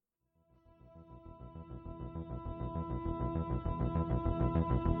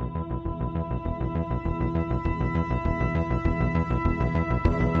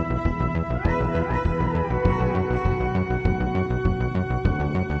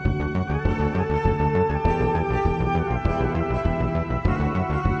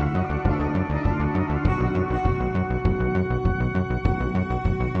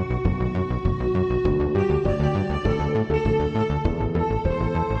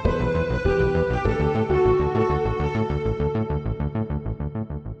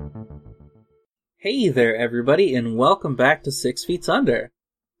Hey there, everybody, and welcome back to 6 Feet Under.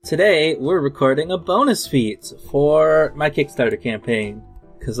 Today, we're recording a bonus feat for my Kickstarter campaign,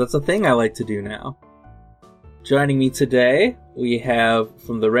 because that's a thing I like to do now. Joining me today, we have,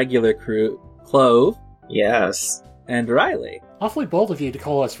 from the regular crew, Clove. Yes. And Riley. Awfully bold of you to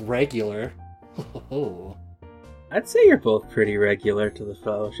call us regular. I'd say you're both pretty regular to the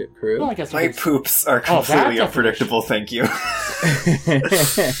Fellowship crew. Well, I guess My poops are completely unpredictable, thank you.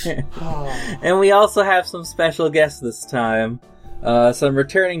 And we also have some special guests this time. Some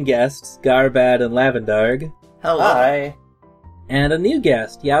returning guests, Garbad and Lavendarg. Hello. Hi. And a new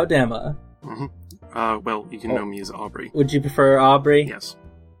guest, Yaudema. Mm-hmm. Well, you can know me as Aubrey. Would you prefer Aubrey? Yes.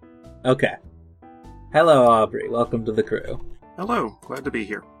 Okay. Hello, Aubrey. Welcome to the crew. Hello. Glad to be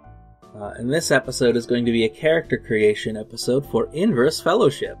here. And this episode is going to be a character creation episode for Inverse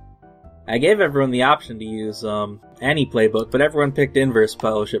Fellowship. I gave everyone the option to use any playbook, but everyone picked Inverse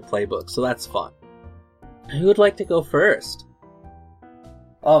Fellowship playbook, so that's fun. Who would like to go first?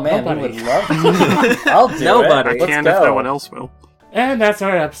 Oh man, Nobody. we would love to. I'll do Nobody. it. I Let's can go. if no one else will. And that's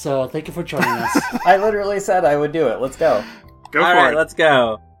our episode. Thank you for joining us. I literally said I would do it. Let's go. Go for Alright, it. let's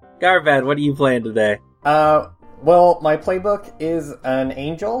go. Garbad, what are you playing today? Well, my playbook is an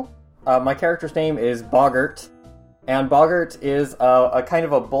angel. My character's name is Boggart. And Boggart is a kind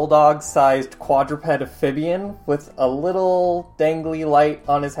of a bulldog-sized quadruped amphibian with a little dangly light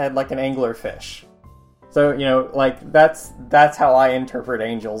on his head like an anglerfish. So, that's how I interpret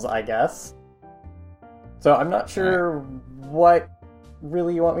angels, I guess. So I'm not sure what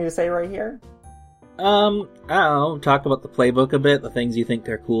really you want me to say right here. I don't know, talk about the playbook a bit, the things you think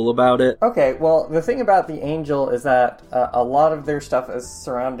are cool about it. Okay, well, the thing about the angel is that a lot of their stuff is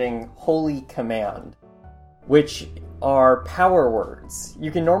surrounding Holy Command, which are power words.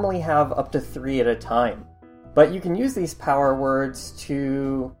 You can normally have up to 3 at a time, but you can use these power words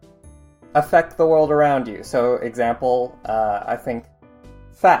to affect the world around you. So, example, I think,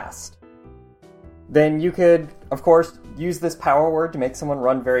 fast. Then you could, of course, use this power word to make someone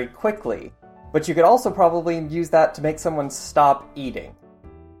run very quickly. But you could also probably use that to make someone stop eating.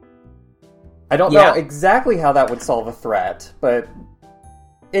 I don't know exactly how that would solve a threat, but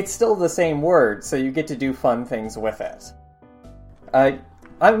it's still the same word, so you get to do fun things with it.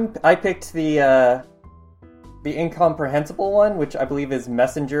 I picked the incomprehensible one, which I believe is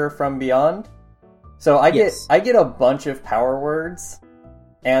Messenger from Beyond. So I get a bunch of power words,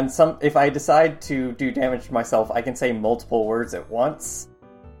 and if I decide to do damage to myself, I can say multiple words at once.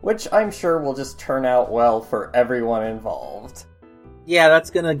 Which I'm sure will just turn out well for everyone involved. Yeah,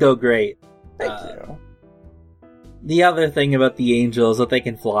 that's gonna go great. Thank you. The other thing about the angel is that they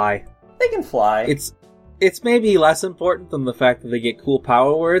can fly. They can fly. It's maybe less important than the fact that they get cool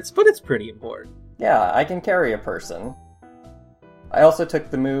power words, but it's pretty important. Yeah, I can carry a person. I also took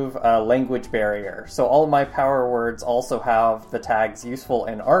the move Language Barrier, so all of my power words also have the tags useful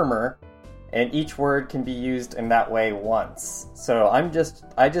in armor, and each word can be used in that way once. So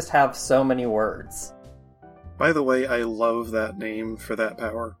I just have so many words. By the way, I love that name for that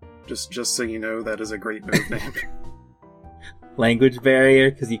power. Just so you know, that is a great move name. Language barrier,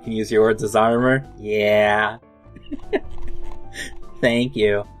 because you can use your words as armor? Yeah. Thank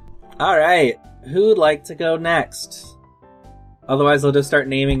you. Alright, who would like to go next? Otherwise, I'll just start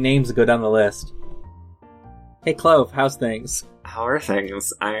naming names and go down the list. Hey Clove, how's things? How are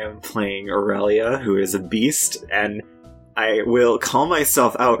things? I am playing Aurelia, who is a beast, and I will call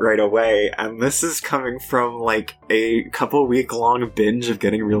myself out right away, and this is coming from, a couple-week-long binge of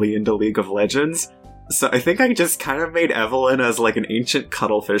getting really into League of Legends. So I think I just kind of made Evelyn as, an ancient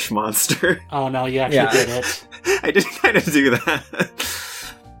cuttlefish monster. Oh no, you actually did it. I did kind of do that.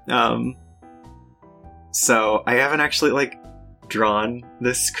 So I haven't actually, drawn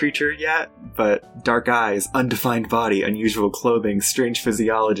this creature yet, but dark eyes, undefined body, unusual clothing, strange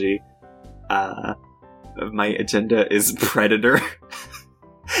physiology. My agenda is predator.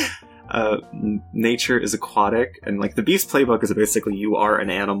 Nature is aquatic, and the beast playbook is basically you are an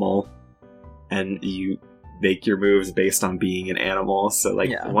animal, and you make your moves based on being an animal. So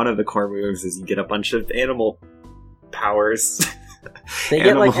one of the core moves is you get a bunch of animal powers. They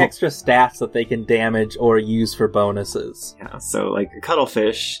get extra stats that they can damage or use for bonuses. Yeah, so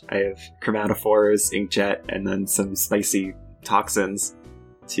cuttlefish, I have chromatophores, inkjet, and then some spicy toxins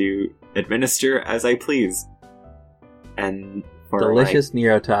to administer as I please. And for delicious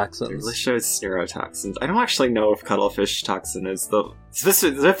neurotoxins. Delicious neurotoxins. I don't actually know if cuttlefish toxin is the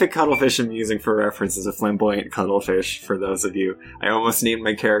specific cuttlefish I'm using for reference is a flamboyant cuttlefish, for those of you. I almost named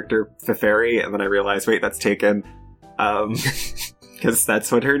my character Feferi, and then I realized, wait, that's taken. Because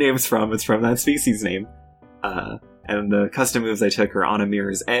that's what her name's from. It's from that species name. And the custom moves I took are on a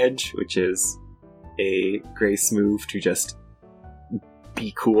Mirror's Edge, which is a grace move to just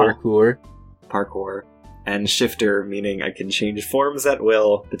be cool. Parkour. And shifter, meaning I can change forms at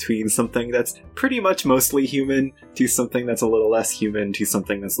will between something that's pretty much mostly human to something that's a little less human to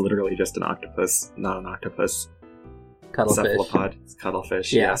something that's literally just an octopus. Not an octopus. Cuttlefish. Cephalopod. It's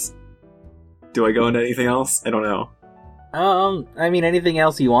cuttlefish, Yeah. yes. Do I go into anything else? I don't know. I mean, anything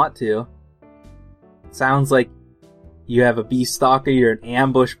else you want to. Sounds like you have a beast stalker, you're an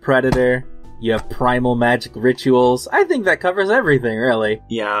ambush predator, you have primal magic rituals. I think that covers everything, really.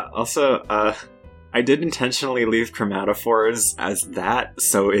 Yeah, also, I did intentionally leave chromatophores as that,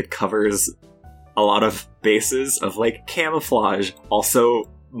 so it covers a lot of bases of, like, camouflage, also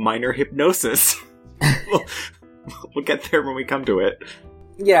minor hypnosis. We'll get there when we come to it.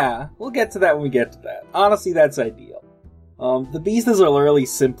 Yeah, we'll get to that when we get to that. Honestly, that's ideal. The Beast is a really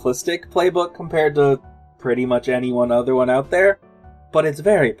simplistic playbook compared to pretty much any other one out there, but it's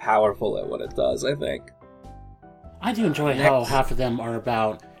very powerful at what it does, I think. I do enjoy how half of them are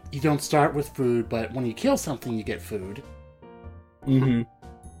about you don't start with food, but when you kill something, you get food. Mm-hmm.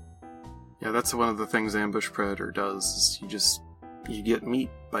 Yeah, that's one of the things Ambush Predator does, is you get meat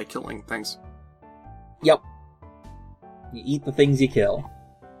by killing things. Yep. You eat the things you kill.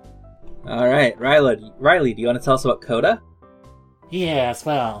 Alright, Riley, do you want to tell us about Coda? Yes,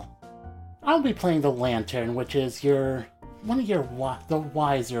 well, I'll be playing the Lantern, which is one of the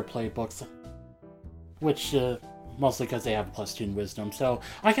wiser playbooks, which, mostly because they have +2 in wisdom, so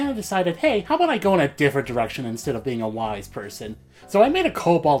I kind of decided, hey, how about I go in a different direction instead of being a wise person? So I made a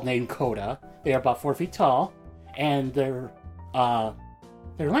kobold named Coda. They are about 4 feet tall, and their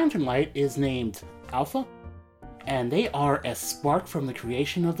lantern light is named Alpha, and they are a spark from the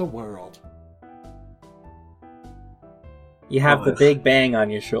creation of the world. You have the Big Bang on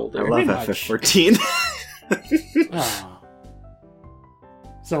your shoulder. I love FF14.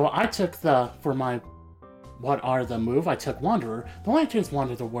 So I took what are the move? I took Wanderer. The Lanterns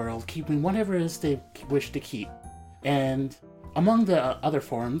wander the world, keeping whatever it is they wish to keep. And among the other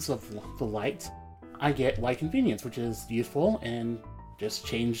forms of the light, I get Light Convenience, which is useful and just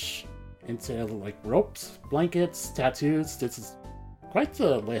change into like ropes, blankets, tattoos. This is quite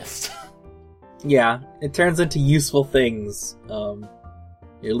the list. Yeah, it turns into useful things. Your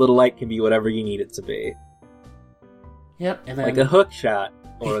little light can be whatever you need it to be. Yep, and then like a hook shot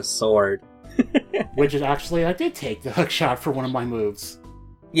or a sword. Which is actually, I did take the hook shot for one of my moves.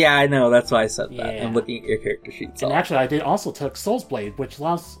 Yeah, I know, that's why I said that. Yeah. I'm looking at your character sheets. And actually, I did also took Soul's Blade, which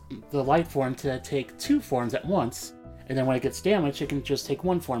allows the light form to take 2 forms at once, and then when it gets damaged, it can just take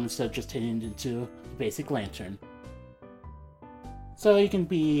 1 form instead of just turning it into the basic lantern. So you can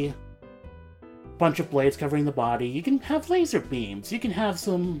be a bunch of blades covering the body, you can have laser beams, you can have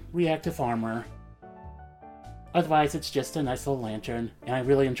some reactive armor. Otherwise, it's just a nice little lantern, and I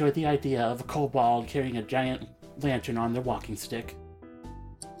really enjoyed the idea of a kobold carrying a giant lantern on their walking stick.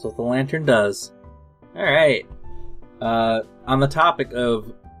 That's what the lantern does. Alright. On the topic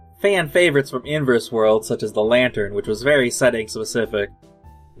of fan favorites from Inverse World, such as the Lantern, which was very setting specific,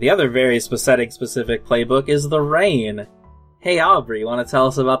 the other very setting specific playbook is the Rain. Hey Aubrey, you want to tell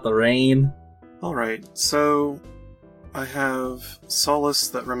us about the Rain? Alright, so I have Solace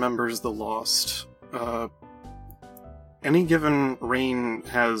that remembers the lost. Any given rain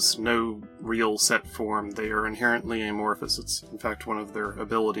has no real set form. They are inherently amorphous. It's, in fact, one of their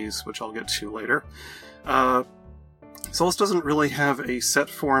abilities, which I'll get to later. Solace doesn't really have a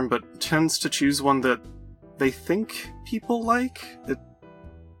set form, but tends to choose one that they think people like.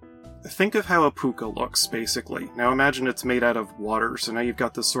 Think of how a puka looks, basically. Now imagine it's made out of water, so now you've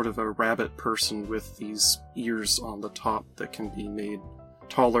got this sort of a rabbit person with these ears on the top that can be made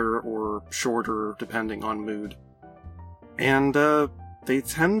taller or shorter, depending on mood. And, they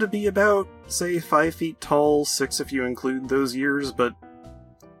tend to be about, say, 5 feet tall, 6 if you include those ears, but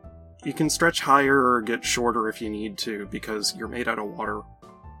you can stretch higher or get shorter if you need to, because you're made out of water.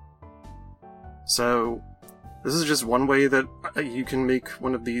 So, this is just one way that you can make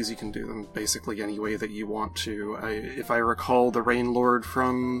one of these. You can do them basically any way that you want to. If I recall, the Rain Lord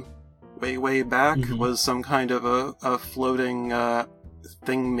from way back was some kind of a floating,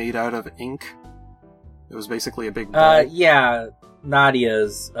 thing made out of ink. It was basically a big ball. Yeah,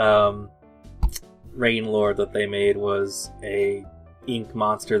 Nadia's Rain Lord that they made was a ink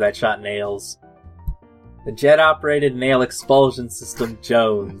monster that shot nails. The jet-operated nail expulsion system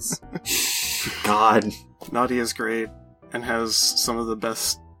Jones. God. Nadia's great, and has some of the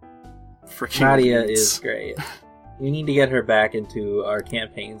best freaking Nadia beats. is great. We need to get her back into our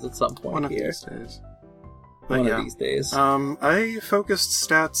campaigns at some point One of here. these days. But One yeah. of these days. I focused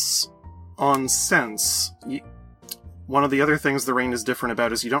stats on sense. One of the other things the Rain is different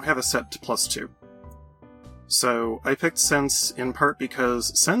about is you don't have a set to +2. So I picked Sense in part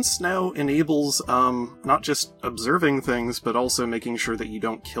because Sense now enables not just observing things, but also making sure that you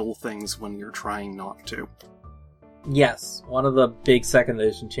don't kill things when you're trying not to. Yes, one of the big second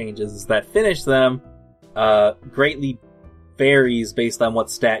edition changes is that finish them greatly varies based on what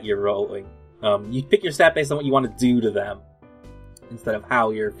stat you're rolling. You pick your stat based on what you want to do to them, instead of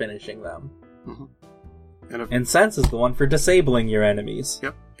how you're finishing them. Mm-hmm. And Sense is the one for disabling your enemies.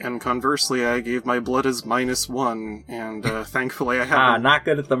 Yep. And conversely, I gave my blood as -1, and thankfully I have not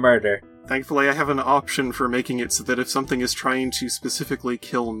good at the murder. Thankfully, I have an option for making it so that if something is trying to specifically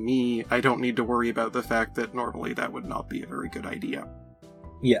kill me, I don't need to worry about the fact that normally that would not be a very good idea.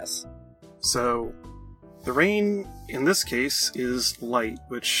 Yes. So, the rain, in this case, is light,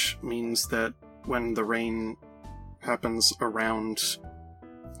 which means that when the rain happens around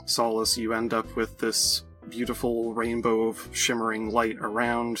Solace, you end up with this beautiful rainbow of shimmering light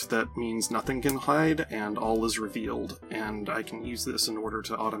around that means nothing can hide and all is revealed, and I can use this in order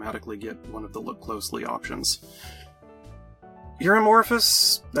to automatically get one of the look closely options. You're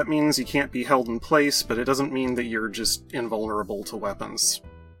amorphous, that means you can't be held in place, but it doesn't mean that you're just invulnerable to weapons.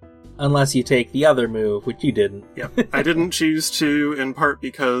 Unless you take the other move, which you didn't. Yep, I didn't choose to, in part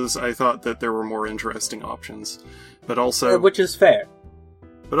because I thought that there were more interesting options, but also... Which is fair.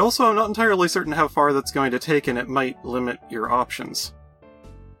 But also, I'm not entirely certain how far that's going to take, and it might limit your options.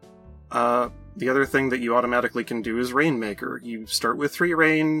 The other thing that you automatically can do is Rainmaker. You start with 3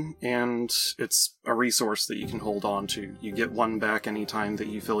 rain, and it's a resource that you can hold on to. You get 1 back anytime that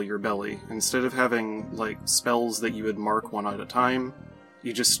you fill your belly. Instead of having, spells that you would mark one at a time,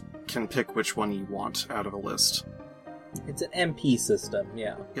 you just can pick which one you want out of a list. It's an MP system,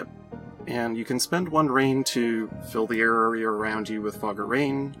 yeah. Yep. And you can spend 1 rain to fill the area around you with fog or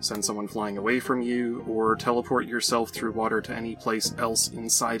rain, send someone flying away from you, or teleport yourself through water to any place else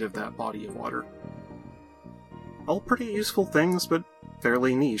inside of that body of water. All pretty useful things, but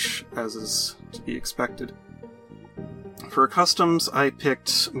fairly niche, as is to be expected. For customs, I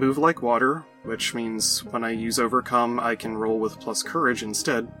picked Move Like Water, which means when I use Overcome, I can roll with plus Courage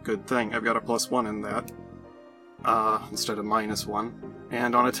instead. Good thing, I've got a +1 in that. Instead of -1.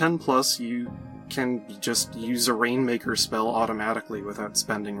 And on a 10+, you can just use a Rainmaker spell automatically without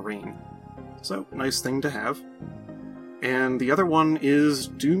spending rain. So, nice thing to have. And the other one is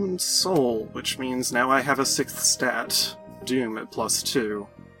Doomed Soul, which means now I have a 6th stat, Doom at +2.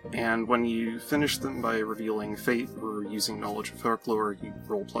 And when you finish them by revealing Fate or using Knowledge of Folklore, you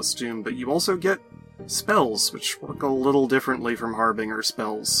roll plus Doom, but you also get spells, which work a little differently from Harbinger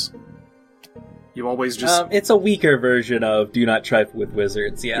spells. You always just... it's a weaker version of Do Not Trifle with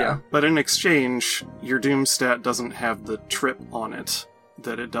Wizards, yeah. But in exchange, your Doom stat doesn't have the trip on it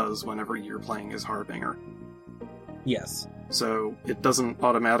that it does whenever you're playing as Harbinger. Yes. So it doesn't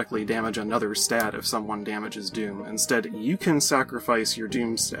automatically damage another stat if someone damages Doom. Instead, you can sacrifice your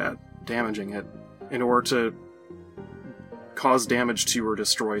Doom stat, damaging it, in order to cause damage to or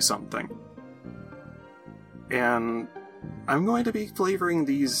destroy something. And I'm going to be flavoring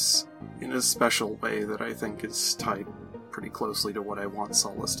these in a special way that I think is tied pretty closely to what I want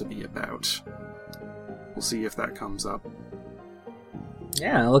Solace to be about. We'll see if that comes up.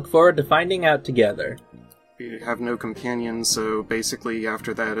 Yeah, I look forward to finding out together. We have no companions, so basically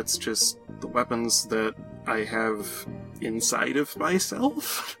after that it's just the weapons that I have inside of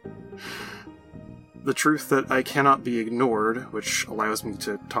myself. The truth that I cannot be ignored, which allows me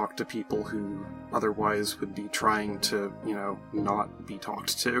to talk to people who otherwise would be trying to, not be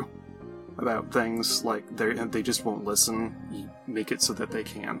talked to about things, like they just won't listen. You make it so that they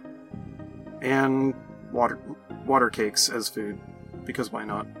can. And water cakes as food, because why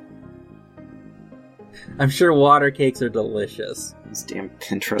not? I'm sure water cakes are delicious. These damn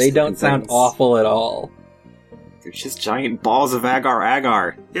Pinterest. They don't sound things. awful at all. They're just giant balls of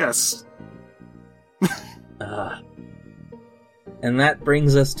agar-agar. Yes. And that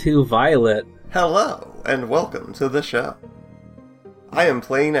brings us to Violet. Hello, and welcome to the show. I am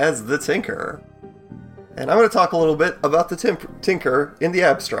playing as the Tinker. And I'm going to talk a little bit about the Tinker in the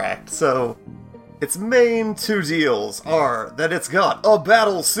abstract. So, its main 2 deals are that it's got a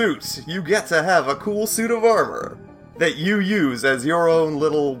battle suit. You get to have a cool suit of armor that you use as your own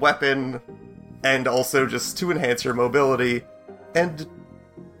little weapon, and also just to enhance your mobility. And,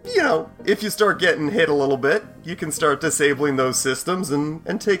 if you start getting hit a little bit, you can start disabling those systems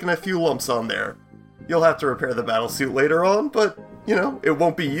and taking a few lumps on there. You'll have to repair the battle suit later on, but, it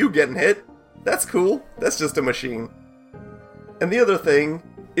won't be you getting hit. That's cool. That's just a machine. And the other thing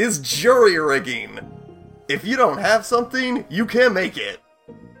is jury rigging. If you don't have something, you can't make it.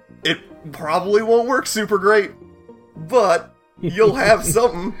 It probably won't work super great, but you'll have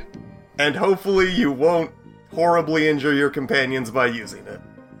something, and hopefully you won't horribly injure your companions by using it.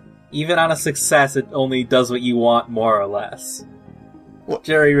 Even on a success, it only does what you want, more or less. What?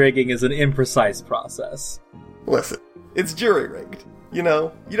 Jury-rigging is an imprecise process. Listen, it's jury-rigged. You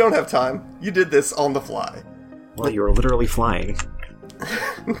know, you don't have time. You did this on the fly. Well, you were literally flying.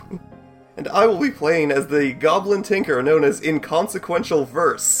 And I will be playing as the Goblin Tinker known as Inconsequential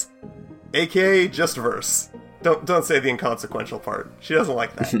Verse. AKA just Verse. Don't say the inconsequential part. She doesn't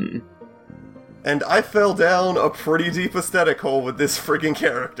like that. And I fell down a pretty deep aesthetic hole with this friggin'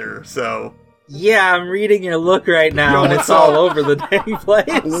 character, so... Yeah, I'm reading your look right now, Yo, and what's it's all up? over the dang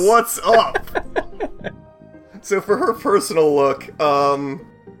place. What's up? So for her personal look,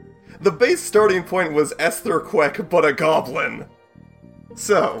 the base starting point was Esther Queck, but a goblin.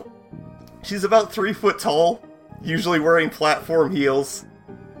 So, she's about 3 foot tall, usually wearing platform heels,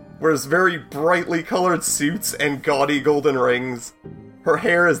 wears very brightly colored suits and gaudy golden rings. Her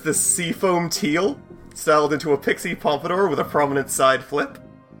hair is this seafoam teal, styled into a pixie pompadour with a prominent side flip.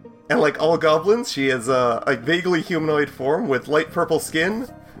 And like all goblins, she has a vaguely humanoid form with light purple skin,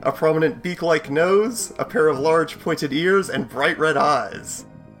 a prominent beak-like nose, a pair of large pointed ears, and bright red eyes.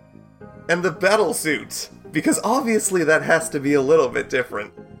 And the battle suit, because obviously that has to be a little bit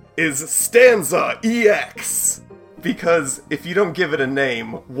different, is Stanza EX! Because if you don't give it a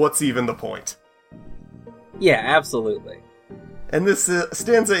name, what's even the point? Yeah, absolutely. And this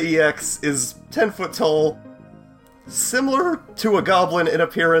Stanza EX is 10 foot tall, similar to a goblin in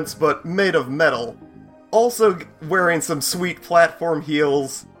appearance, but made of metal. Also wearing some sweet platform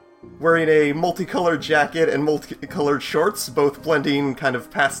heels, wearing a multicolored jacket and multicolored shorts, both blending kind of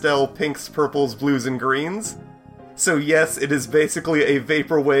pastel pinks, purples, blues, and greens. So yes, it is basically a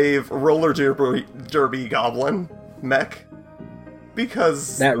vaporwave roller derby goblin mech.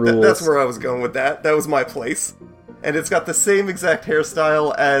 Because that rules. That's where I was going with that. That was my place. And it's got the same exact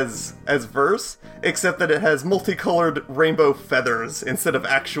hairstyle as Verse, except that it has multicolored rainbow feathers instead of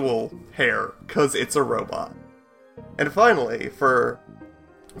actual hair, because it's a robot. And finally, for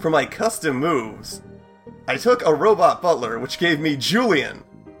my custom moves, I took a robot butler, which gave me Julian,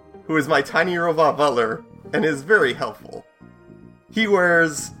 who is my tiny robot butler, and is very helpful. He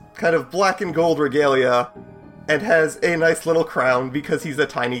wears kind of black and gold regalia, and has a nice little crown because he's a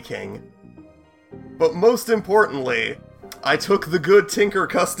tiny king. But most importantly, I took the good Tinker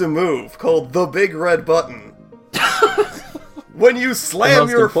custom move called the Big Red Button. When you slam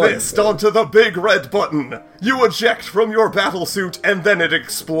your fist onto the big red button, you eject from your battlesuit and then it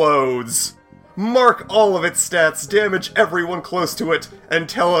explodes. Mark all of its stats, damage everyone close to it, and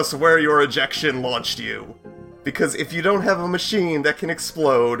tell us where your ejection launched you. Because if you don't have a machine that can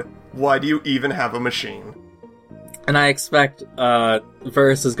explode, why do you even have a machine? And I expect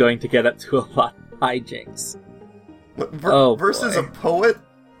Verse is going to get up to a lot of hijinks. Verse is a poet,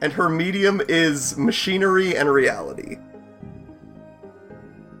 and her medium is machinery and reality.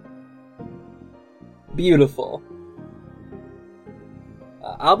 Beautiful.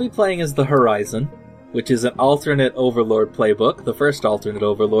 I'll be playing as the Horizon, which is an alternate Overlord playbook, the first alternate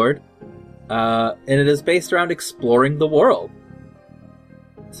Overlord, and it is based around exploring the world.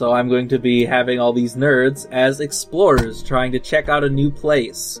 So I'm going to be having all these nerds as explorers trying to check out a new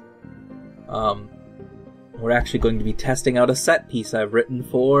place. We're actually going to be testing out a set piece I've written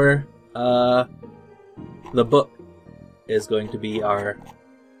for, the book is going to be our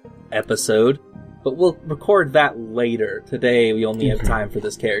episode, but we'll record that later. Today we only have time for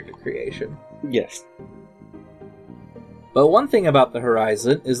this character creation. Yes. But one thing about the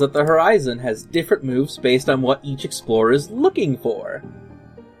Horizon is that the Horizon has different moves based on what each explorer is looking for.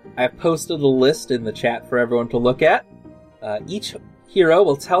 I've posted a list in the chat for everyone to look at. Each hero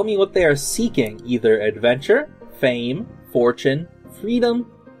will tell me what they are seeking, either adventure, fame, fortune,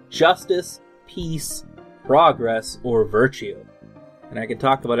 freedom, justice, peace, progress, or virtue. And I can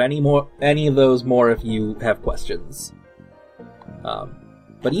talk about any of those more if you have questions.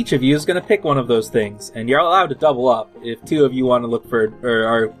 But each of you is going to pick one of those things, and you're allowed to double up. If two of you want to look for, or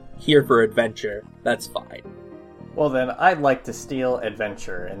are here for adventure, that's fine. Well then, I'd like to steal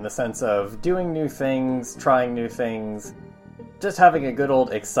adventure, in the sense of doing new things, trying new things, just having a good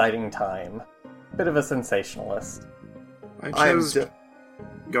old exciting time. Bit of a sensationalist.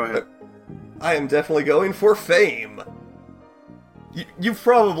 Go ahead. I am definitely going for fame. You've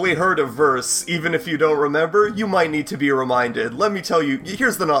probably heard of Verse, even if you don't remember, you might need to be reminded. Let me tell you,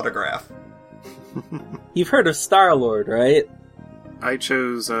 here's the autograph. You've heard of Star-Lord, right? I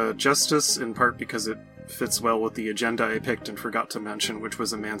chose Justice, in part because it fits well with the agenda I picked and forgot to mention, which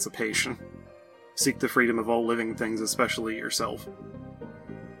was emancipation. Seek the freedom of all living things, especially yourself.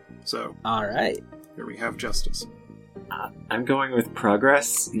 So, alright. Here we have Justice. I'm going with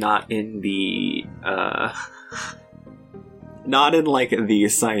Progress, not in the Not in, like, the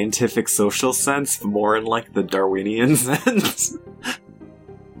scientific social sense, but more in, like, the Darwinian sense.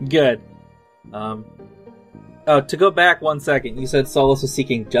 Good. To go back 1 second, you said Solus was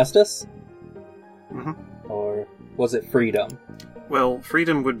seeking justice? Mhm. Or was it freedom? Well,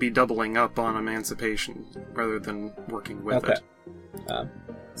 freedom would be doubling up on emancipation rather than working with Okay. it.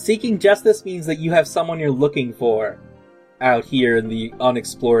 Seeking justice means that you have someone you're looking for out here in the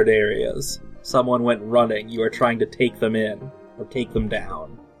unexplored areas. Someone went running, you are trying to take them in, or take them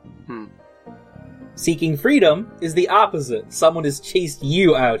down. Hmm. Seeking freedom is the opposite. Someone has chased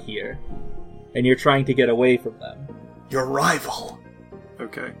you out here, and you're trying to get away from them. Your rival.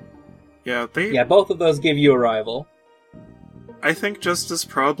 Okay. Yeah, Yeah, both of those give you a rival. I think justice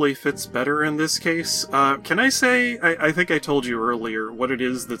probably fits better in this case. Can I say, I think I told you earlier what it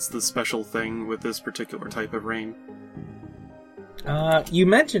is that's the special thing with this particular type of rain. You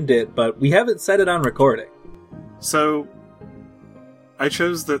mentioned it, but we haven't said it on recording. So, I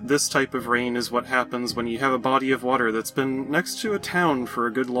chose that this type of rain is what happens when you have a body of water that's been next to a town for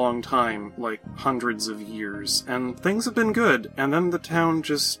a good long time, like hundreds of years, and things have been good, and then the town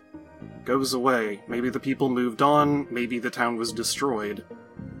just goes away. Maybe the people moved on, maybe the town was destroyed.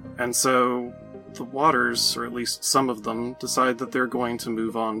 And so, the waters, or at least some of them, decide that they're going to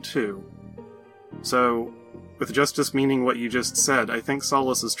move on too. So, with justice meaning what you just said, I think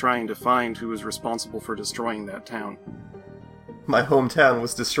Solus is trying to find who is responsible for destroying that town. My hometown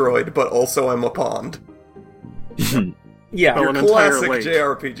was destroyed, but also I'm a pond. Yeah. Well, Your an entire classic lake.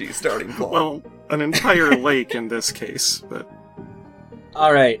 JRPG starting plot. Well, an entire lake in this case, but...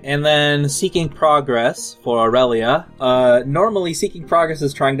 Alright, and then Seeking Progress for Aurelia. Normally Seeking Progress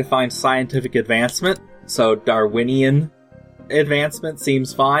is trying to find scientific advancement, so Darwinian advancement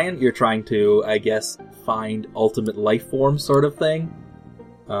seems fine. You're trying to, I guess, find ultimate life form sort of thing.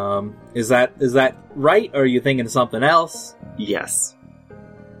 Is that right, or are you thinking of something else? Yes.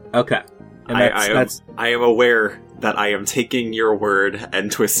 Okay. And I am aware that I am taking your word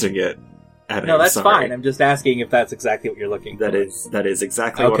and twisting it. No, that's fine. I'm just asking if that's exactly what you're looking for. That is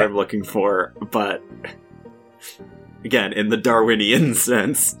exactly what Okay. I'm looking for, but again, in the Darwinian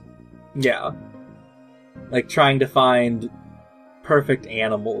sense. Yeah. Like trying to find perfect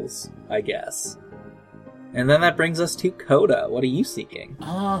animals, I guess. And then that brings us to Coda. What are you seeking?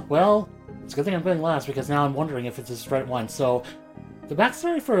 Well, it's a good thing I'm going last because now I'm wondering if it's the right one. So, the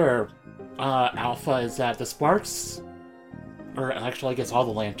backstory for Alpha is that the Sparks, or actually I guess all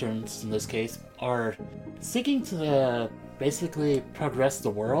the Lanterns in this case, are seeking to basically progress the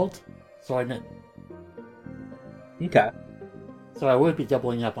world. So Okay. I would be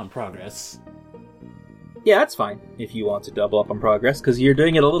doubling up on progress. Yeah, that's fine if you want to double up on progress, because you're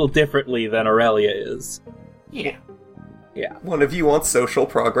doing it a little differently than Aurelia is. Yeah. Yeah. One of you wants social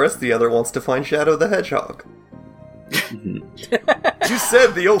progress, the other wants to find Shadow the Hedgehog. You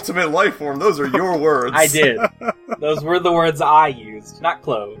said the ultimate life form, those are your words. I did. Those were the words I used, not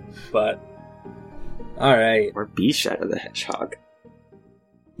Clove, but... Alright. Or be Shadow the Hedgehog.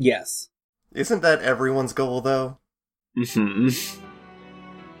 Yes. Isn't that everyone's goal, though? Mm-hmm.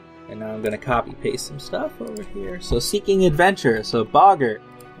 And now I'm gonna copy-paste some stuff over here. So, Seeking Adventure. So, Boggart.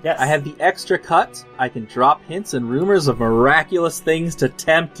 Yes. I have the extra cut. I can drop hints and rumors of miraculous things to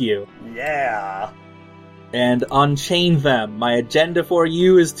tempt you. Yeah. And unchain them. My agenda for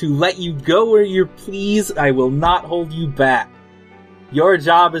you is to let you go where you please. I will not hold you back. Your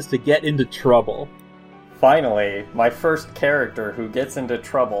job is to get into trouble. Finally, my first character who gets into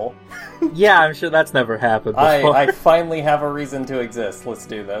trouble. Yeah, I'm sure that's never happened before. I finally have a reason to exist. Let's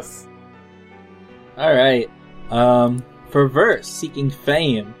do this. Alright. For Verse, Seeking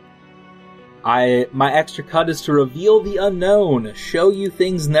Fame. My extra cut is to reveal the unknown, show you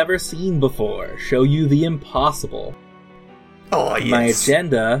things never seen before, show you the impossible. Oh, yes. My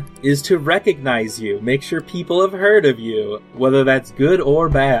agenda is to recognize you, make sure people have heard of you, whether that's good or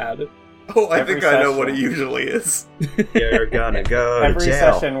bad. Oh, I Every think I know session. what it usually is. You're gonna go to Every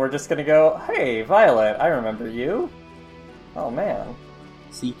jail. session, we're just gonna go, hey, Violet, I remember you. Oh, man.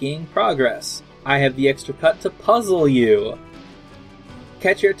 Seeking Progress. I have the extra cut to puzzle you.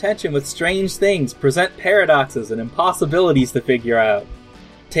 Catch your attention with strange things, present paradoxes and impossibilities to figure out.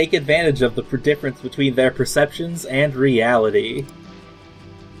 Take advantage of the difference between their perceptions and reality.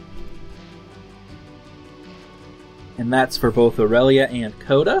 And that's for both Aurelia and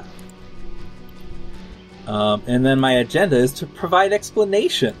Coda. And then my agenda is to provide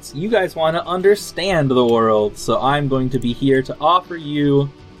explanations. You guys want to understand the world, so I'm going to be here to offer you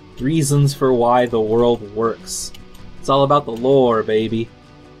reasons for why the world works. It's all about the lore, baby.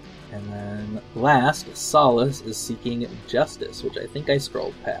 And then last, Solace is seeking justice, which I think I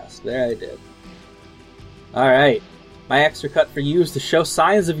scrolled past. There I did. Alright. My extra cut for you is to show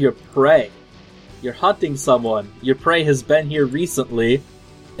signs of your prey. You're hunting someone. Your prey has been here recently,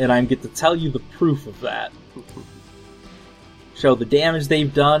 and I get to tell you the proof of that. Show the damage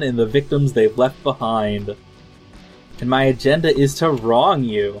they've done and the victims they've left behind. And my agenda is to wrong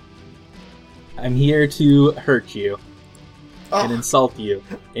you. I'm here to hurt you. And insult you.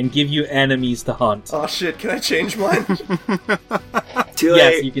 And give you enemies to hunt. Oh shit, can I change mine? Too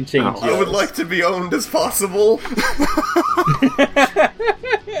Yes, late. you can change I would like to be owned as possible.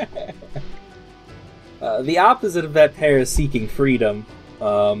 The opposite of that pair is seeking freedom.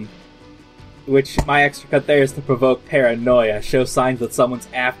 Which my extra cut there is to provoke paranoia. Show signs that someone's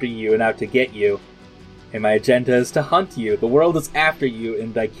after you and out to get you. And my agenda is to hunt you. The world is after you,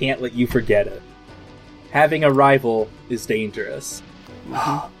 and I can't let you forget it. Having a rival is dangerous.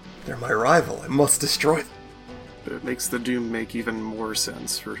 They're my rival. I must destroy them. But it makes the Doom make even more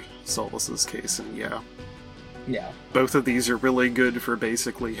sense for Solus's case, and yeah. Yeah. Both of these are really good for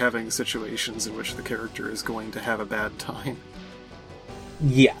basically having situations in which the character is going to have a bad time.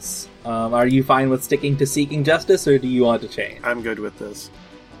 Yes. Are you fine with sticking to seeking justice, or do you want to change? I'm good with this.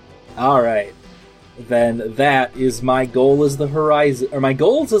 Alright. Then that is my goal as the horizon, or my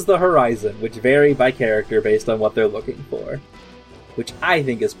goals as the horizon, which vary by character based on what they're looking for. Which I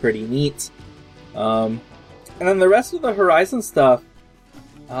think is pretty neat. And then the rest of the horizon stuff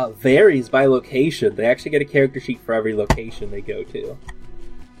varies by location. They actually get a character sheet for every location they go to.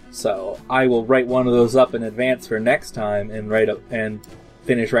 So I will write one of those up in advance for next time and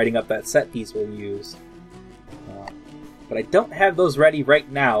finish writing up that set piece we'll use. But I don't have those ready right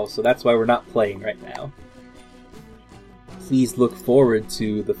now, so that's why we're not playing right now. Please look forward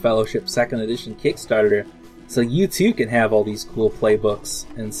to the Fellowship 2nd Edition Kickstarter, so you too can have all these cool playbooks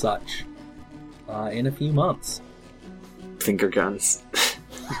and such in a few months. Finger guns.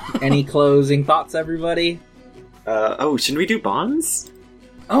 Any closing thoughts, everybody? Shouldn't we do bonds?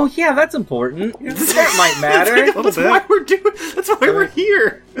 Oh yeah, that's important. That might matter. That's why we're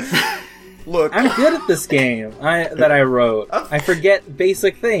here. Look, I'm good at this game that I wrote. I forget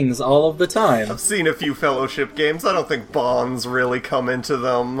basic things all of the time. I've seen a few Fellowship games. I don't think bonds really come into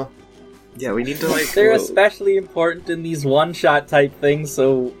them. Yeah, we need to They're especially important in these one-shot type things,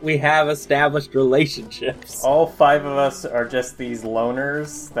 so we have established relationships. All 5 of us are just these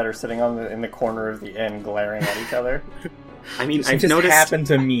loners that are sitting in the corner of the inn glaring at each other. I mean, It I've just noticed. happened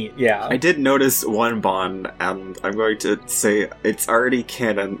to meet, yeah. I did notice one bond, and I'm going to say it's already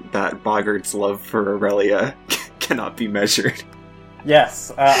canon that Boggart's love for Aurelia cannot be measured.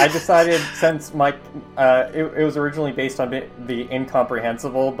 Yes, I decided since it was originally based on the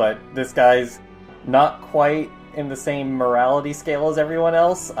incomprehensible, but this guy's not quite in the same morality scale as everyone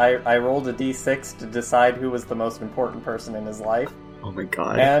else. I rolled a d6 to decide who was the most important person in his life. Oh my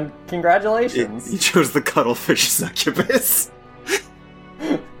god. And congratulations. You chose the cuttlefish succubus.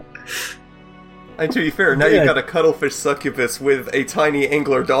 And to be fair, now you've got a cuttlefish succubus with a tiny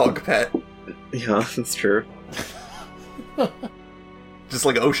angler dog pet. Yeah, that's true. Just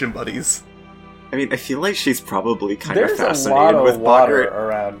like ocean buddies. I mean, I feel like she's probably kind of There's a lot fascinated of with water Boggart.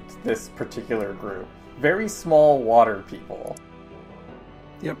 around this particular group. Very small water people.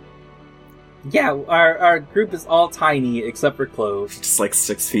 Yeah, our group is all tiny except for Clove. Just like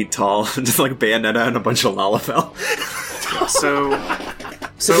 6 feet tall, just like Bayonetta and a bunch of Lalafell.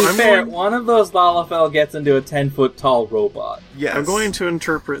 To be I'm fair, going, one of those Lalafell gets into a 10-foot tall robot. Yes. I'm going to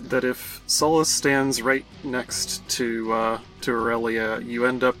interpret that if Solus stands right next to Aurelia, you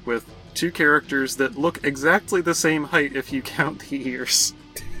end up with 2 characters that look exactly the same height if you count the ears.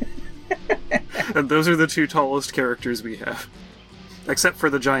 And those are the 2 tallest characters we have. Except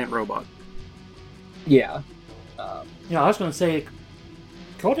for the giant robot. Yeah. I was going to say,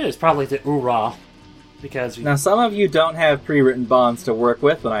 Coda is probably the Ura, because Now, some of you don't have pre-written bonds to work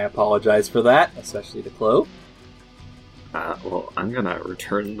with, and I apologize for that, especially to Clove. Well, I'm gonna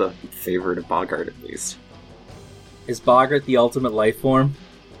return the favor to Boggart at least. Is Boggart the ultimate life form?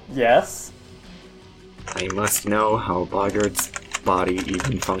 Yes. I must know how Boggart's body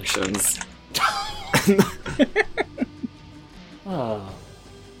even functions.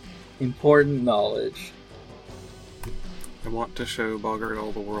 Important knowledge. I want to show Boggart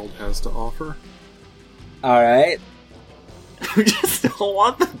all the world has to offer. Alright. We just don't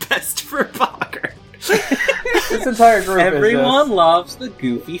want the best for Boggart. This entire group Everyone is loves the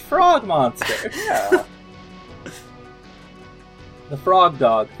goofy frog monster. just... Yeah. The frog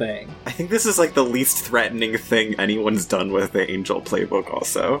dog thing. I think this is like the least threatening thing anyone's done with the Angel playbook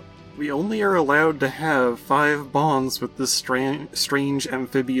also. We only are allowed to have 5 bonds with this strange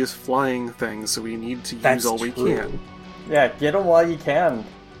amphibious flying thing, so we need to use That's all we true. can. Yeah, get them while you can.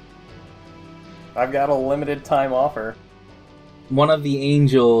 I've got a limited time offer. One of the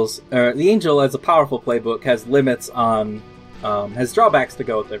angels, the angel as a powerful playbook has limits on, has drawbacks to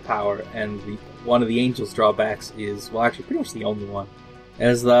go with their power, and one of the angel's drawbacks is, well, actually pretty much the only one,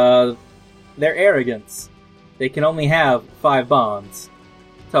 is their arrogance. They can only have 5 bonds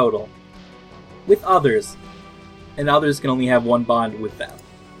total with others, and others can only have 1 bond with them.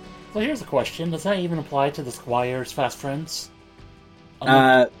 So here's a question: does that even apply to the Squire's fast friends?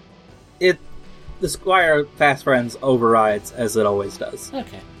 The Squire Fast Friends overrides, as it always does.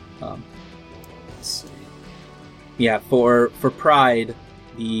 Okay. Let's see. Yeah, for Pride,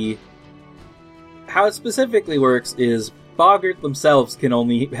 how it specifically works is Boggart themselves can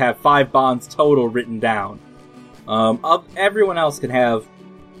only have 5 bonds total written down. Everyone else can have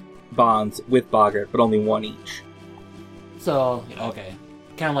bonds with Boggart, but only 1 each. So, okay.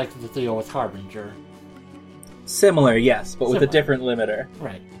 Kind of like the deal with Harbinger. Similar, yes, but with a Similar. different limiter.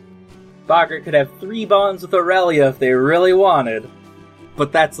 Right. Boggart could have 3 bonds with Aurelia if they really wanted,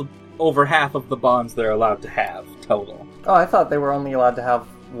 but that's over half of the bonds they're allowed to have total. Oh, I thought they were only allowed to have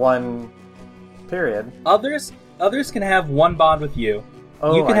 1 period. Others can have 1 bond with you.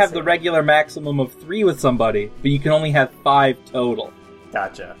 Oh, You can I have see. the regular maximum of 3 with somebody, but you can only have 5 total.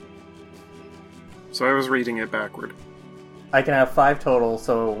 Gotcha. So I was reading it backward. I can have 5 total,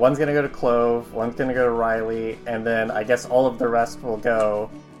 so one's gonna go to Clove, one's gonna go to Riley, and then I guess all of the rest will go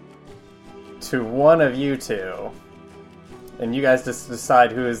to one of you two. And you guys just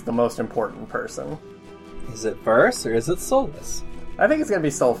decide who is the most important person. Is it Verse or is it Solus? I think it's gonna be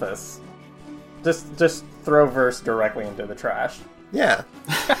Sulfus. Just throw Verse directly into the trash. Yeah.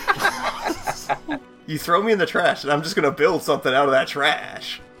 You throw me in the trash, and I'm just gonna build something out of that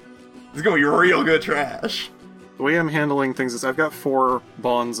trash. It's gonna be real good trash. The way I'm handling things is I've got 4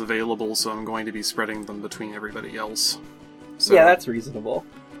 bonds available, so I'm going to be spreading them between everybody else. So Yeah, that's reasonable.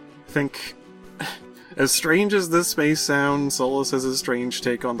 I think, as strange as this may sound, Solus has a strange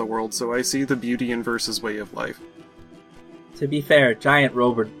take on the world, so I see the beauty in Verse's way of life. To be fair, giant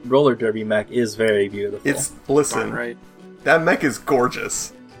roller derby mech is very beautiful. Listen, Alright. that mech is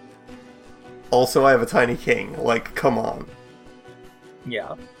gorgeous. Also, I have a tiny king. Like, come on.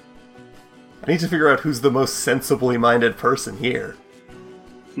 Yeah. I need to figure out who's the most sensibly minded person here.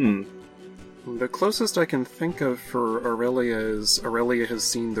 The closest I can think of for Aurelia is Aurelia has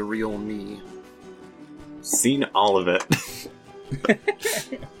seen the real me. Seen all of it.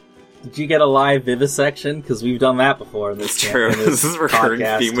 Did you get a live vivisection? Because we've done that before. In this It's true. in This is a recurring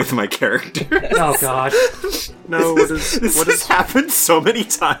podcast. theme with my character. Oh god. No, This what has is happened so many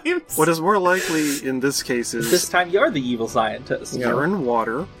times. what is more likely in this case This is time you're the evil scientist. you're in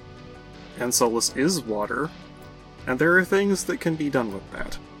water, and Solus is water, and there are things that can be done with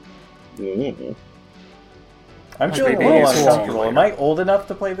that. Ooh. I'm feeling a maybe little it's uncomfortable. later. Am I old enough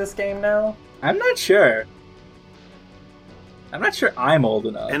to play this game now? I'm not sure. I'm not sure I'm old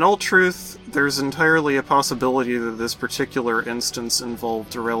enough. In all truth, there's entirely a possibility that this particular instance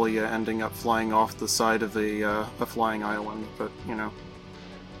involved Aurelia ending up flying off the side of a flying island, but, you know.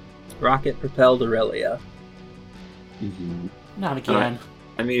 Rocket-propelled Aurelia. Not again.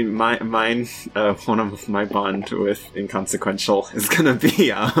 I mean, mine, one of my bond with Inconsequential is gonna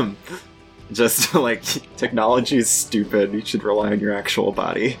be, just, like, technology is stupid, you should rely on your actual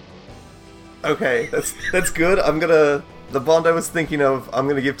body. Okay, that's good. The bond I was thinking of, I'm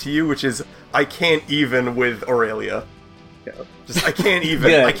gonna give to you, which is, I can't even with Aurelia. Yeah. Just, I can't even.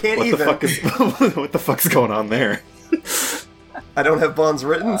 Good. I can't What even. the fuck is, what the fuck's going on there? I don't have bonds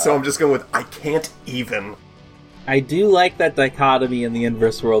written, so I'm just going with, I can't even. I do like that dichotomy in the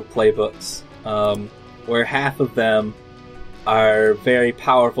Inverse World playbooks, where half of them are very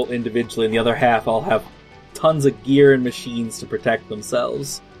powerful individually, and the other half all have tons of gear and machines to protect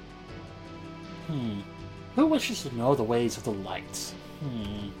themselves. Who wishes to know the ways of the light?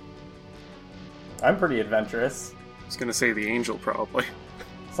 I'm pretty adventurous. I was gonna say the angel, probably.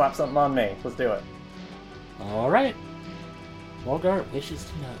 Slap something on me. Let's do it. Alright. Bogart wishes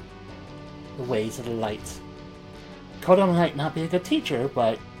to know the ways of the light. Coda might not be a good teacher,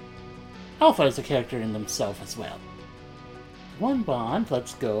 but Alpha is a character in himself as well. One bond,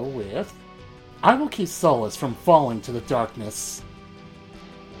 let's go with... I will keep Solus from falling to the darkness.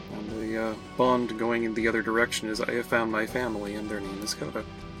 And the bond going in the other direction is, I have found my family, and their name is Coda.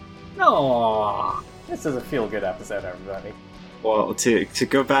 Aww. This is a feel-good episode, everybody. Well, to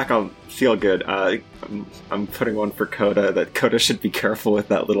go back on Feel Good, I'm putting one for Coda, that Coda should be careful with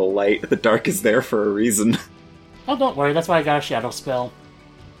that little light. The dark is there for a reason. Oh, don't worry, that's why I got a shadow spell.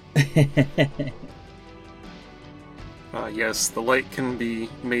 Yes, the light can be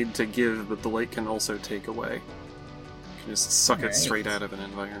made to give, but the light can also take away. You can just suck Right. it straight out of an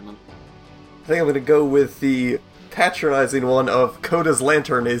environment. I think I'm going to go with the patronizing one of Coda's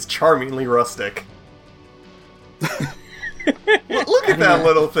lantern is charmingly rustic. Look at that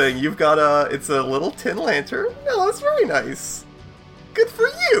little thing. You've got it's a little tin lantern. No, it's very nice. Good for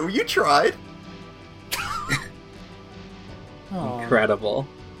you. You tried. Oh. Incredible.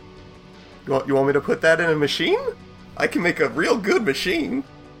 You want me to put that in a machine? I can make a real good machine.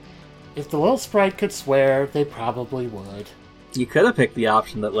 If the little sprite could swear, they probably would. You could have picked the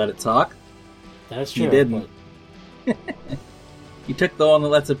option that let it talk. That's true. You didn't. You took the one that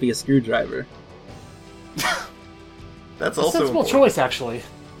lets it be a screwdriver. That's A also sensible important. choice, actually.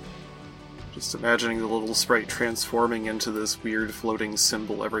 Just imagining the little sprite transforming into this weird floating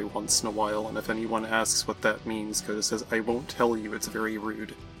symbol every once in a while, and if anyone asks what that means, Coda says, I won't tell you, it's very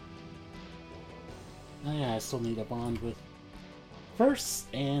rude. Oh, yeah, I still need a bond with Verse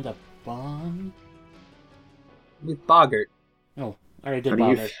and a bond. With Boggart. Oh, I already How did do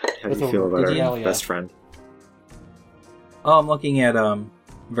you, bond. how do you feel about Did our you? best friend? Oh, I'm looking at,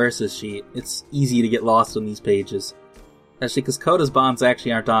 Versus sheet. It's easy to get lost on these pages. Especially because Coda's bonds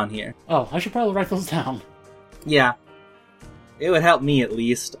actually aren't on here. Oh, I should probably write those down. Yeah. It would help me, at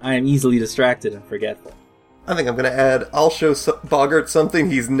least. I am easily distracted and forgetful. I think I'm going to add, I'll show Boggart something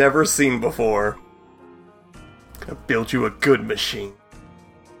he's never seen before. Gonna build you a good machine.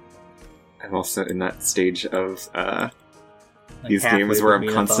 I'm also in that stage of Like these halfway games where I'm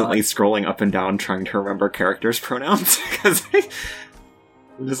between a constantly thought. scrolling up and down trying to remember characters' pronouns because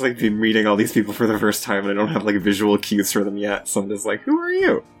I'm just like been meeting all these people for the first time and I don't have like visual cues for them yet. So I'm just like, who are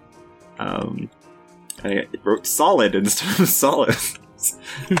you? I wrote solid instead of solid.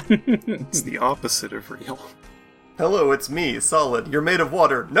 It's the opposite of real. Hello, it's me, Solid. You're made of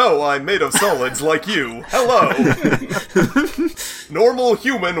water. No, I'm made of solids like you. Hello! Normal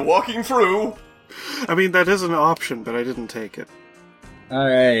human walking through. I mean, that is an option, but I didn't take it.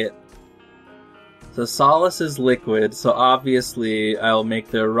 Alright. So Solace is liquid, so obviously I'll make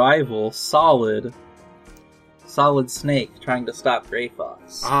their rival Solid. Solid Snake, trying to stop Grey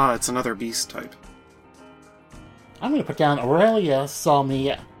Fox. Ah, it's another beast type. I'm gonna put down Aurelia saw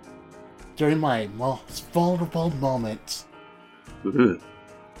me during my most vulnerable moment. Ooh.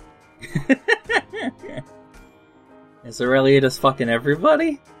 Is Aurelia just fucking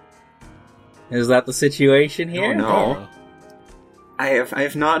everybody? Is that the situation here? Oh, no. I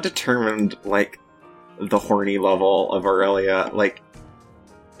have not determined like the horny level of Aurelia. Like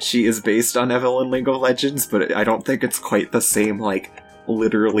she is based on Evelyn League of Legends, but I don't think it's quite the same. Like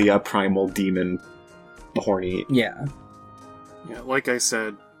literally a primal demon horny. Yeah. Yeah, like I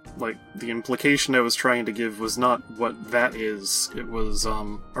said, like, the implication I was trying to give was not what that is. It was,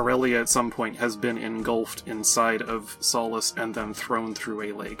 Aurelia at some point has been engulfed inside of Solace and then thrown through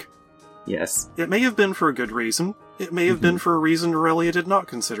a lake. Yes. It may have been for a good reason. It may have been for a reason Aurelia did not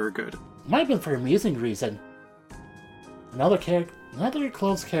consider good. Might have been for an amusing reason. Another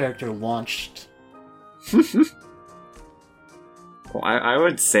close character launched. Well, I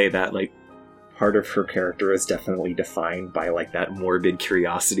would say that like part of her character is definitely defined by like that morbid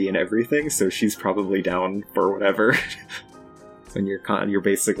curiosity and everything. So she's probably down for whatever. When you're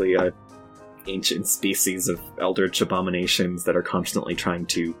basically a ancient species of eldritch abominations that are constantly trying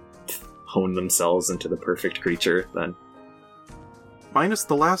to hone themselves into the perfect creature, then Minus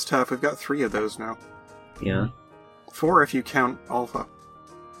the last half, we've got 3 of those now. yeah. 4 if you count Alpha.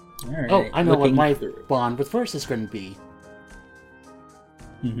 Alright. Oh, I know what my through. bond with Verse is going to be.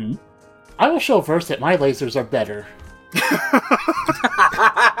 Mm-hmm. I will show Verse that my lasers are better.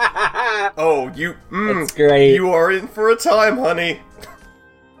 Oh, you... That's great. You are in for a time, honey.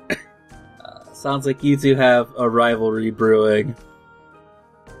 Sounds like you two have a rivalry brewing.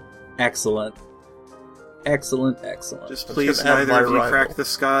 Excellent. Excellent, excellent. Just Let's please, just add neither my of you rival. crack the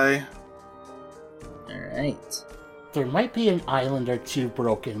sky. Alright. There might be an island or two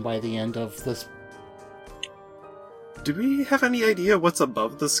broken by the end of this. Do we have any idea what's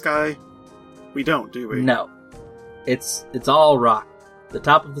above the sky? We don't, do we? No. It's all rock. The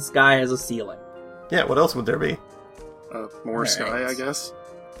top of the sky has a ceiling. Yeah, what else would there be? More Alright. sky, I guess.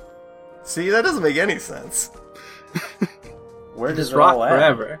 See, that doesn't make any sense. Where does Just it rock all end?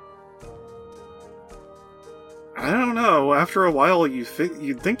 forever. I don't know. After a while, you'd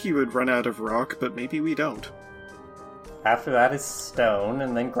think you would run out of rock, but maybe we don't. After that is stone,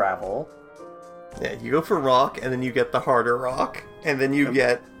 and then gravel. Yeah, you go for rock, and then you get the harder rock, and then you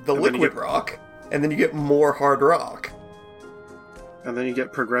get the and then you liquid get- rock, and then you get more hard rock. And then you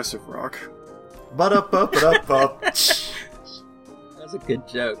get progressive rock. Ba-da-ba-ba-da-ba. That's a good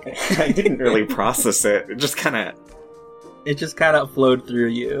joke. I didn't really process it. It just kind of It just kind of flowed through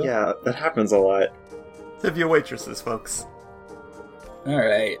you. yeah, that happens a lot. Tip your waitresses, folks.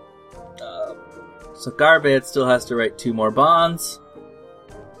 Alright. So Garbage still has to write 2 more bonds.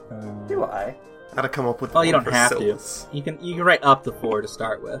 Do I? How to come up with Oh, you one don't for have Solus. to. You can write up to 4 to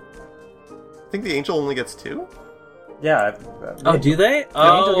start with. I think the angel only gets 2? Yeah. Oh, do they? The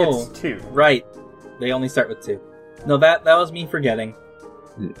Oh, angel gets 2. right. They only start with 2. No, that was me forgetting.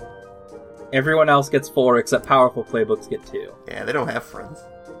 Everyone else gets 4 except powerful playbooks get 2. Yeah, they don't have friends.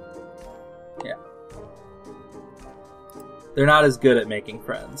 Yeah. They're not as good at making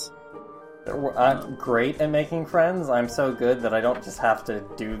friends. I'm great at making friends. I'm so good that I don't just have to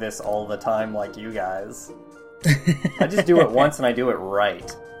do this all the time like you guys. I just do it once and I do it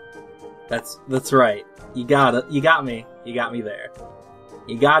right. That's right. You got it. You got me. You got me there.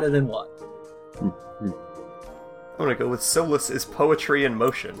 You got it in one. I'm gonna go with Solus is poetry in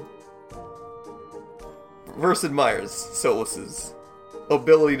motion. Verse admires Solus's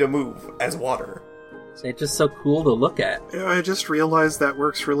ability to move as water. It's just so cool to look at. Yeah, I just realized that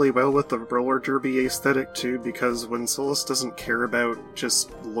works really well with the roller derby aesthetic too, because when Solus doesn't care about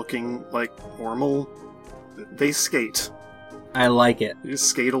just looking like normal, they skate. I like it. They just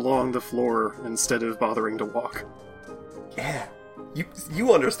skate along the floor instead of bothering to walk. Yeah,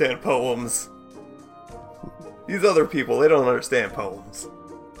 you understand poems. These other people, they don't understand poems.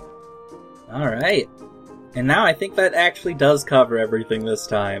 Alright. And now I think that actually does cover everything this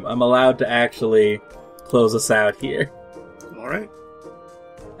time. I'm allowed to actually close us out here. Alright.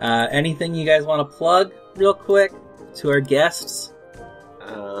 Anything you guys want to plug real quick to our guests?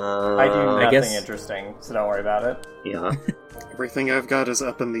 I do nothing guess- interesting, so don't worry about it. Yeah. Everything I've got is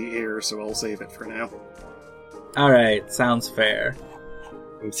up in the air, so I'll save it for now. Alright, sounds fair.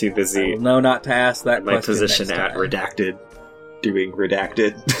 I'm too I busy will know not to ask that at my question position next at time. Redacted, doing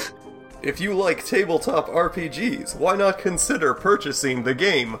Redacted. If you like tabletop RPGs, why not consider purchasing the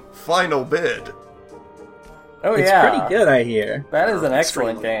game Final Bid? Oh It's yeah, pretty good, I hear. that is an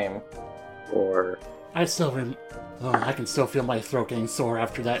excellent game. Or I still I can still feel my throat getting sore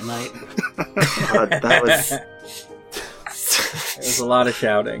after that night. that was. It was a lot of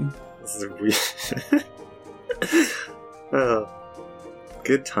shouting. This is weird.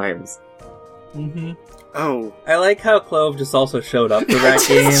 Good times. Mm-hmm. Oh, I like how Clove just also showed up for that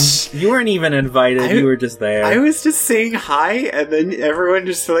game. You weren't even invited, you were just there. I was just saying hi, and then everyone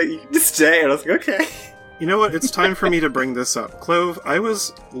just like, you can just stay, and I was like, okay. you know what? It's time for me to bring this up. Clove, I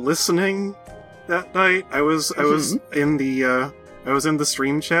was listening that night. I was in the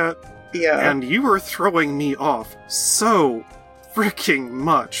stream chat, Yeah. and you were throwing me off so freaking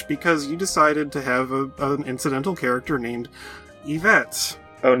much because you decided to have an incidental character named Yvette.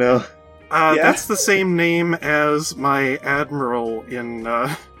 Oh no. Yeah? That's the same name as my admiral in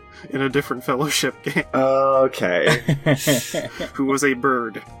a different Fellowship game, Okay. who was a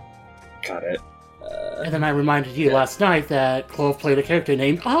bird. Got it. And then I reminded you last night that Clove played a character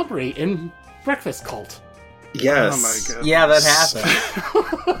named Aubrey in Breakfast Cult. Yes. Oh my god. Yeah, that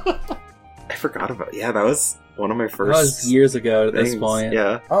happened. I forgot about. Yeah, that was one of my That first. was years ago at this things. point.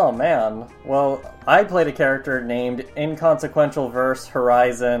 Yeah. Oh man. Well, I played a character named Inconsequential Verse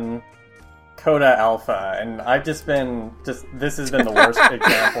Horizon Coda Alpha, and I've just been this has been the worst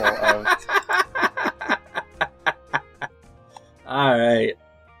example of. Alright.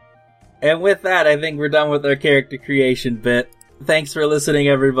 And with that, I think we're done with our character creation bit. Thanks for listening,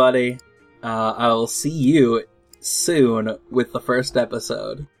 everybody. I'll see you soon with the first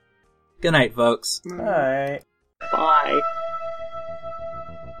episode. Good night, folks. Alright. Bye.